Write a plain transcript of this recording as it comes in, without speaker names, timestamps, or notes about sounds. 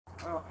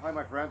Hi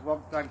my friends,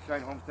 welcome to Time to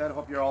Shine Homestead. I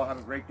hope you're all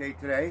having a great day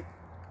today.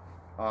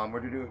 We're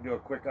going to do a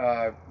quick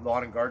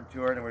lawn and garden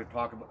tour, and then we're going to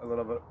talk a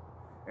little bit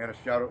and a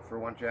shout out for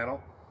one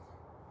channel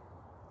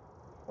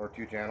or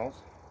two channels.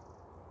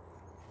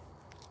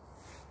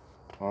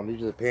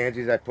 These are the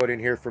pansies I put in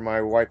here for my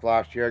wife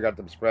last year. I got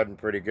them spreading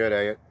pretty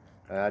good,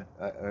 and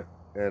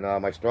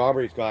my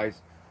strawberries,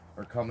 guys,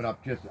 are coming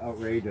up just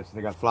outrageous.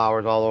 They got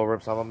flowers all over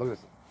them. Some of them. Look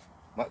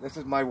at this. This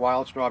is my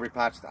wild strawberry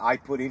patch that I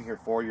put in here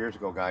 4 years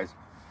ago, guys.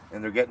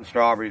 And they're getting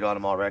strawberries on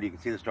them already. You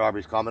can see the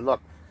strawberries coming. Look,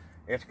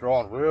 it's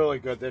growing really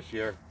good this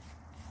year.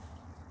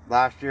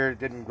 Last year it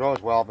didn't grow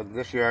as well, but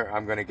this year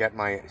I'm going to get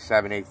my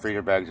 7-8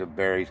 freezer bags of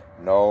berries.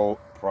 No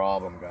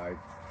problem, guys.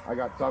 I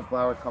got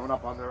sunflowers coming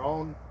up on their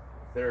own.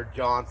 They're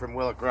John from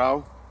Will It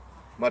Grow.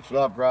 Much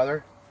love,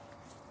 brother.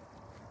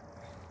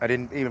 I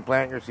didn't even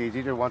plant your seeds.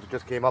 These are ones that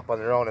just came up on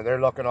their own, and they're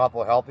looking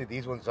awful healthy.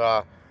 These ones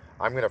I'm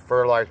going to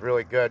fertilize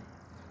really good.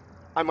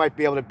 I might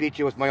be able to beat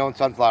you with my own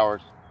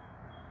sunflowers.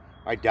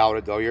 I doubt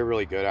it, though. You're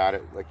really good at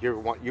it. Like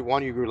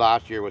one you grew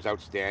last year was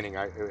outstanding.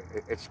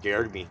 It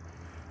scared me.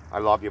 I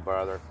love you,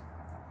 brother.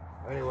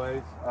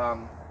 Anyways,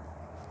 I'd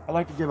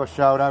like to give a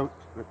shout out.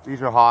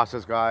 These are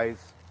hostas, guys.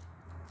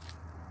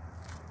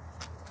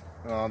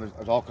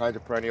 There's all kinds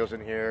of perennials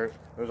in here.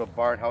 There's a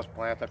barn house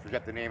plant. I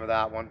forget the name of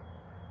that one.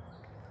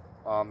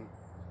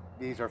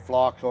 These are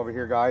phlox over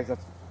here, guys.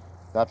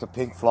 That's a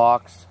pink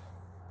phlox.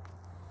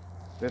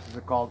 This is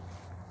called.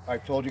 I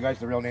told you guys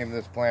the real name of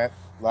this plant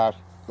last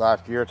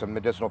year. It's a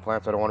medicinal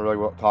plant, so I don't want to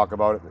really talk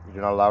about it.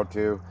 You're not allowed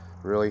to,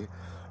 really.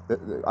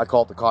 I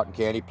call it the cotton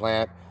candy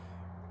plant.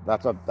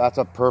 That's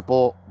a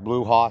purple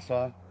blue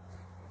hosta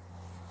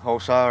or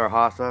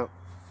hosta.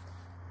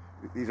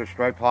 These are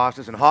striped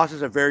hostas, and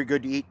hostas are very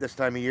good to eat this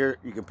time of year.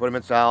 You can put them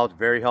in salads,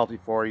 very healthy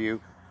for you.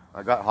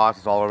 I got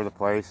hostas all over the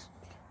place.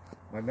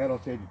 My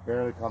meadow sage is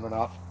barely coming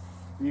up.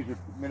 These are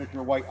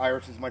miniature white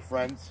irises, my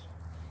friends.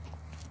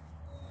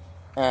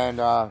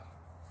 And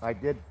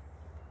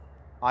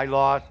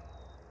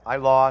I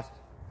lost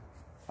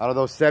out of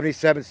those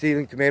 77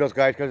 seedling tomatoes,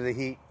 guys, because of the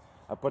heat.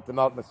 I put them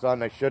out in the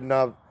sun. I shouldn't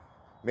have.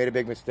 Made a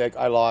big mistake.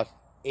 I lost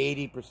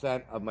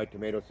 80% of my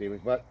tomato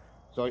seedlings. But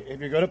so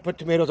if you're going to put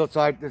tomatoes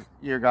outside this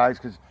year, guys,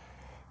 because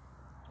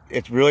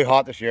it's really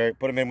hot this year,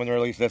 put them in when they're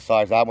at least this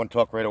size. That one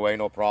took right away,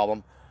 no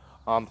problem.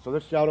 So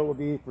this shout out will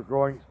be for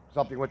growing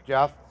something with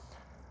Jeff.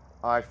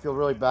 I feel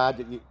really bad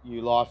that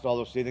you lost all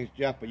those seedlings,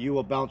 Jeff, but you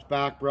will bounce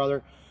back,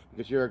 brother,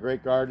 because you're a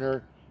great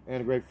gardener and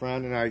a great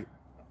friend, and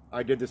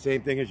I did the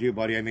same thing as you,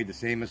 buddy. I made the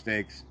same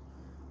mistakes.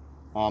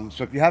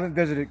 So if you haven't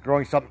visited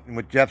Growing Something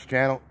with Jeff's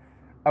channel,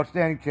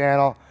 outstanding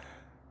channel,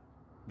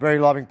 very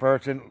loving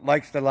person,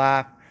 likes to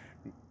laugh.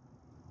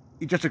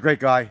 He's just a great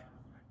guy.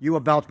 You will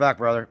bounce back,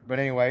 brother. But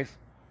anyways,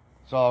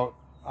 so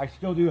I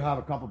still do have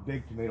a couple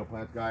big tomato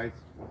plants, guys.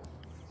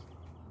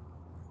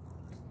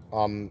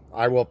 I'll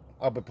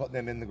be putting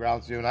them in the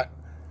ground soon.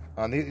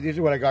 These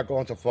are what I got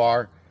going so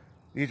far.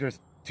 These are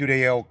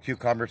 2-day-old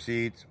cucumber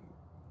seeds.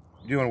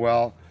 Doing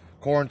well.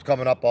 Corn's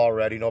coming up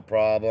already, no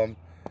problem.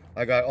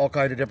 I got all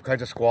kinds of different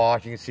kinds of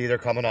squash. You can see they're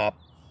coming up.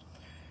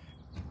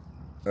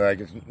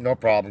 Like, it's no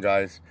problem,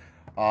 guys.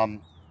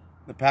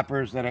 The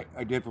peppers that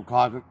I did from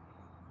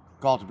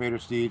cultivator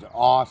seeds,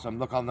 awesome.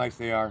 Look how nice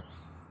they are.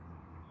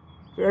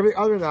 So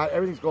other than that,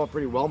 everything's going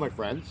pretty well, my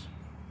friends.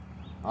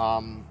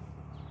 A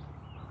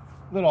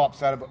little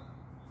upset about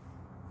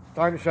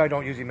Time to Shine.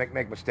 Don't usually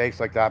make mistakes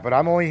like that, but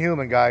I'm only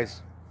human,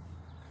 guys.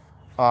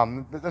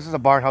 This is a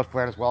barn house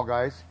plant as well,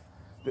 guys.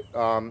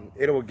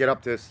 It will get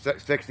up to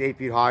 6 to 8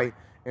 feet high,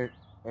 and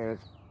you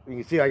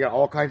can see I got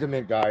all kinds of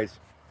mint, guys.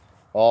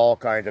 All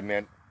kinds of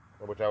mint,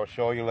 which I will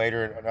show you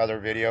later in other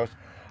videos.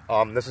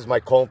 This is my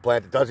cone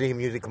plant. It doesn't even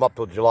usually come up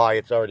till July.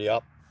 It's already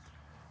up.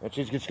 And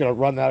she's just going to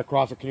run that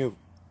across the canoe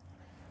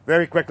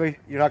very quickly.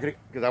 You're not going to,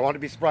 because I want to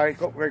be spry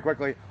very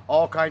quickly.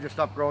 All kinds of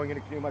stuff growing in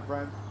the canoe, my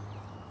friends.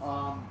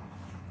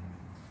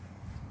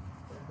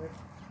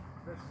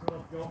 This is a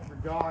little joke for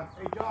John.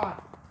 Hey,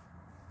 John.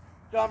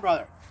 John,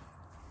 brother.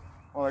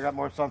 Oh, I got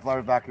more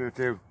sunflowers back here,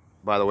 too.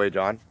 By the way,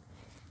 John.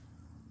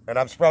 And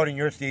I'm sprouting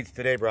your seeds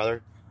today,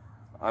 brother.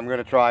 I'm going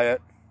to try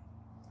it.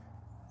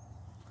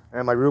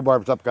 And my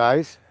rhubarb's up,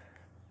 guys.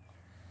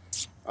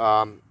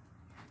 I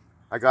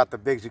got the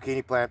big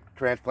zucchini plant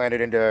transplanted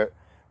into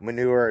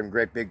manure and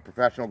great big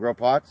professional grow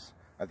pots.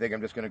 I think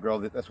I'm just going to grow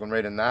this one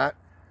right in that.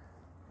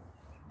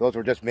 Those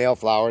were just male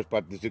flowers,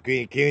 but the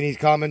zucchini's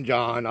coming,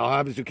 John. I'll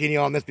have a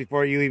zucchini on this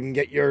before you even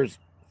get yours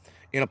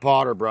in a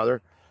potter,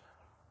 brother.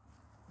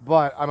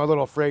 But I'm a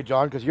little afraid,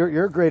 John, because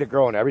you're great at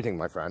growing everything,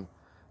 my friend.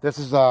 This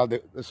is the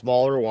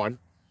smaller one.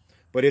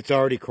 But it's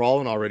already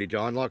crawling already,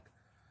 John. Look.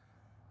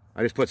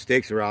 I just put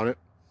stakes around it.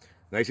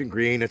 Nice and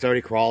green. It's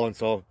already crawling.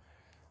 So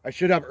I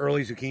should have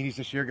early zucchinis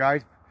this year,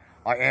 guys.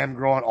 I am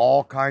growing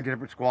all kinds of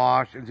different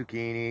squash and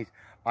zucchinis.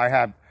 I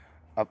have,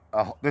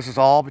 this is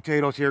all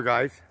potatoes here,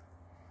 guys.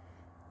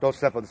 Don't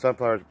step on the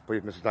sunflowers,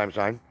 please, Mrs. Time to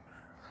Shine.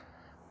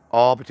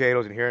 All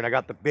potatoes in here. And I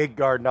got the big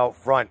garden out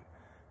front.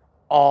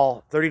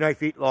 All 39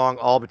 feet long,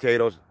 all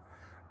potatoes.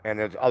 And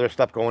there's other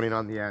stuff going in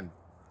on the end.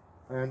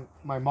 And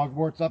my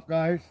mugwort's up,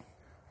 guys.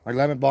 My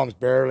lemon balm's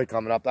barely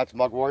coming up. That's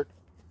mugwort.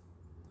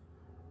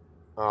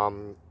 I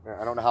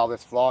don't know how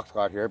this phlox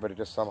got here, but it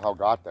just somehow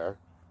got there.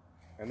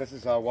 And this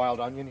is a wild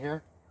onion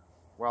here.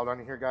 Wild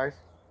onion here, guys.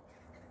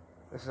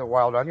 This is a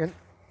wild onion.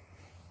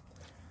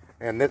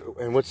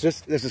 And what's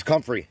this? This is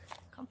comfrey.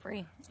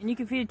 Comfrey. And you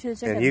can feed it to the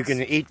chickens. And you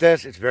can eat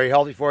this. It's very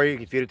healthy for you. You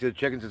can feed it to the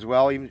chickens as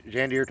well. Even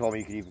Jan Deere told me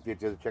you can even feed it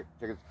to the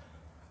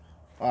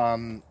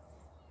chickens.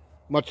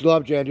 Much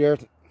love, Jan Deere.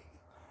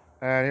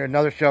 And here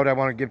another shout I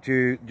want to give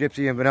to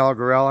Gypsy and Vanilla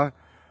Gorilla.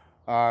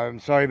 I'm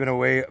sorry I've been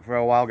away for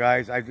a while,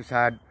 guys. I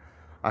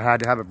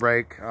had to have a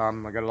break. I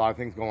got a lot of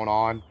things going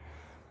on.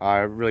 I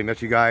really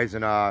miss you guys,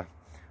 and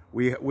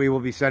we will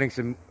be sending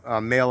some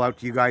mail out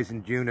to you guys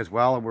in June as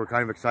well, and we're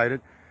kind of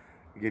excited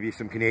to give you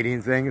some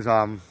Canadian things.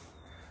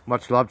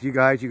 Much love to you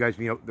guys. You guys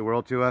mean the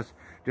world to us,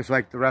 just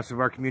like the rest of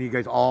our community. You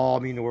guys all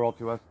mean the world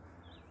to us.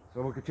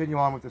 So we'll continue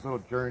on with this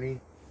little journey.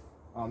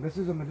 This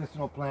is a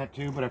medicinal plant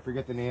too, but I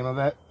forget the name of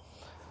it.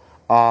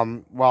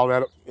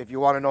 If you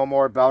want to know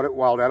more about it,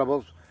 Wild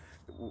Edibles,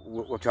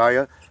 we'll tell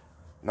you.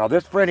 Now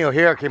this perennial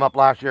here came up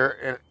last year,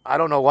 and I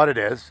don't know what it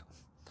is,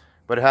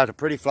 but it has a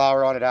pretty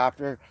flower on it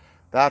after.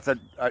 That's a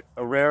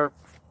rare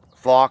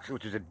phlox,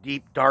 which is a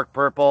deep dark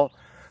purple.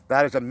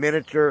 That is a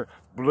miniature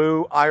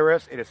blue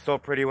iris. It is so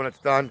pretty when it's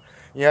done.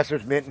 Yes,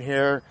 there's mint in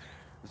here.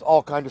 There's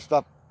all kinds of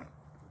stuff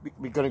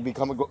going to be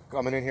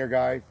coming in here,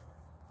 guys.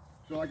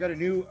 So I got a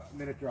new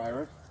miniature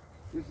iris.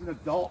 This is an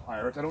adult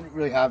iris. I don't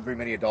really have very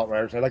many adult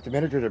iris. I like the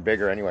miniatures are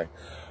bigger anyway.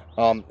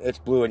 It's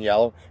blue and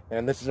yellow.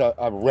 And this is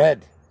a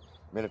red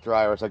miniature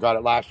iris. I got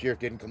it last year. It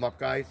didn't come up,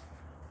 guys.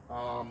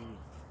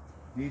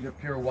 These are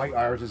pure white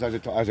irises,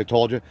 as I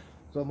told you.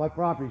 So my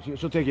property,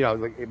 she'll take you out.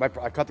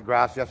 I cut the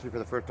grass yesterday for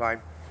the first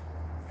time.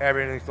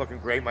 Everything's looking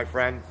great, my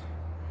friends.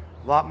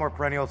 A lot more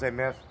perennials I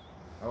missed.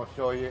 I will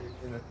show you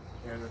in the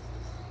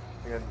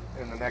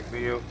next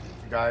video,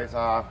 guys.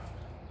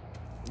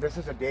 This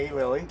is a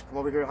daylily. Come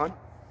over here, hon.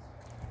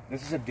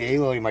 This is a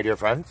daylily, my dear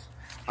friends.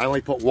 I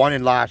only put one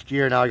in last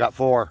year. Now I got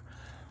 4.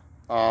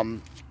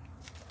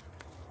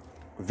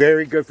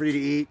 Very good for you to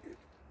eat.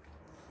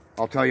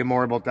 I'll tell you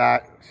more about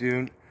that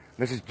soon.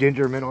 This is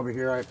ginger mint over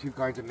here. I have 2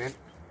 kinds of mint.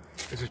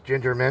 This is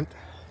ginger mint,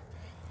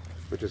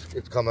 which is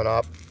it's coming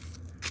up.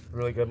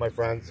 Really good, my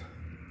friends.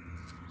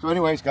 So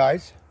anyways,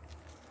 guys,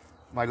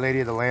 my lady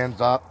of the land's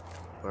up.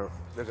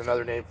 There's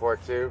another name for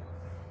it too.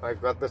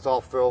 I've got this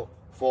all full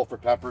for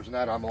peppers and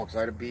that. I'm all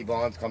excited. Bee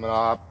bonds coming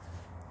up.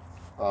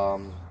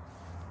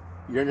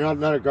 You're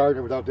not a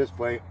gardener without this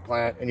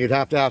plant, and you'd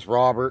have to ask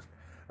Robert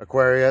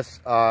Aquarius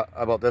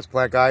about this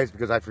plant, guys,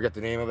 because I forget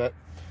the name of it.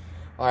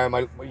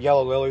 My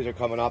yellow lilies are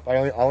coming up.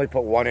 I only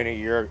put 1 in a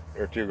year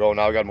or 2 ago.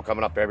 Now I got them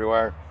coming up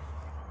everywhere.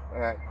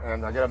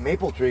 And I got a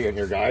maple tree in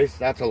here, guys.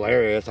 That's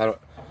hilarious.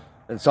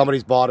 And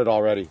somebody's bought it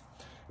already.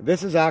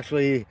 This is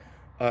actually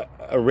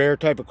a rare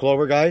type of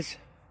clover, guys.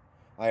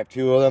 I have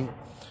 2 of them.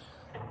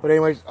 But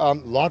anyways,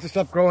 lots of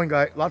stuff growing,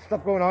 guys. Lots of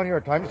stuff going on here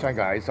at Time to Shine,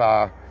 guys.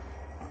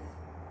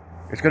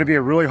 It's going to be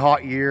a really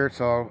hot year,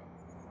 so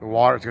the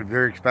water, it's going to be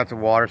very expensive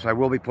water. So I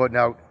will be putting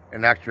out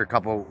an extra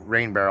couple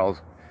rain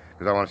barrels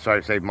because I want to try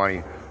to save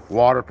money.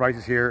 Water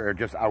prices here are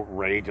just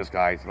outrageous,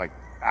 guys. Like,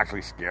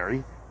 actually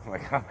scary.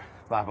 Like, laugh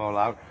out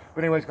loud.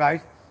 But anyways,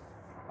 guys,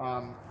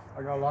 I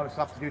got a lot of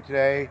stuff to do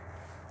today.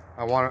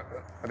 I've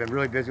been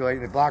really busy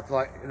lately.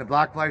 The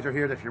black flies are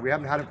here this year. We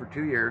haven't had them for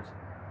 2 years.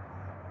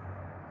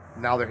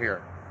 Now they're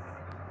here.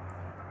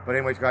 But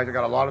anyways, guys, I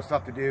got a lot of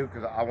stuff to do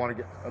because I want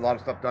to get a lot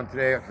of stuff done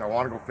today because I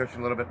want to go fishing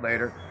a little bit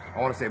later.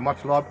 I want to say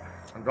much love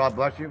and God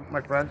bless you,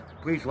 my friends.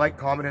 Please like,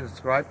 comment, and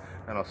subscribe,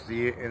 and I'll see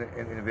you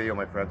in the video,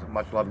 my friends.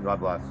 Much love and God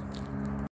bless.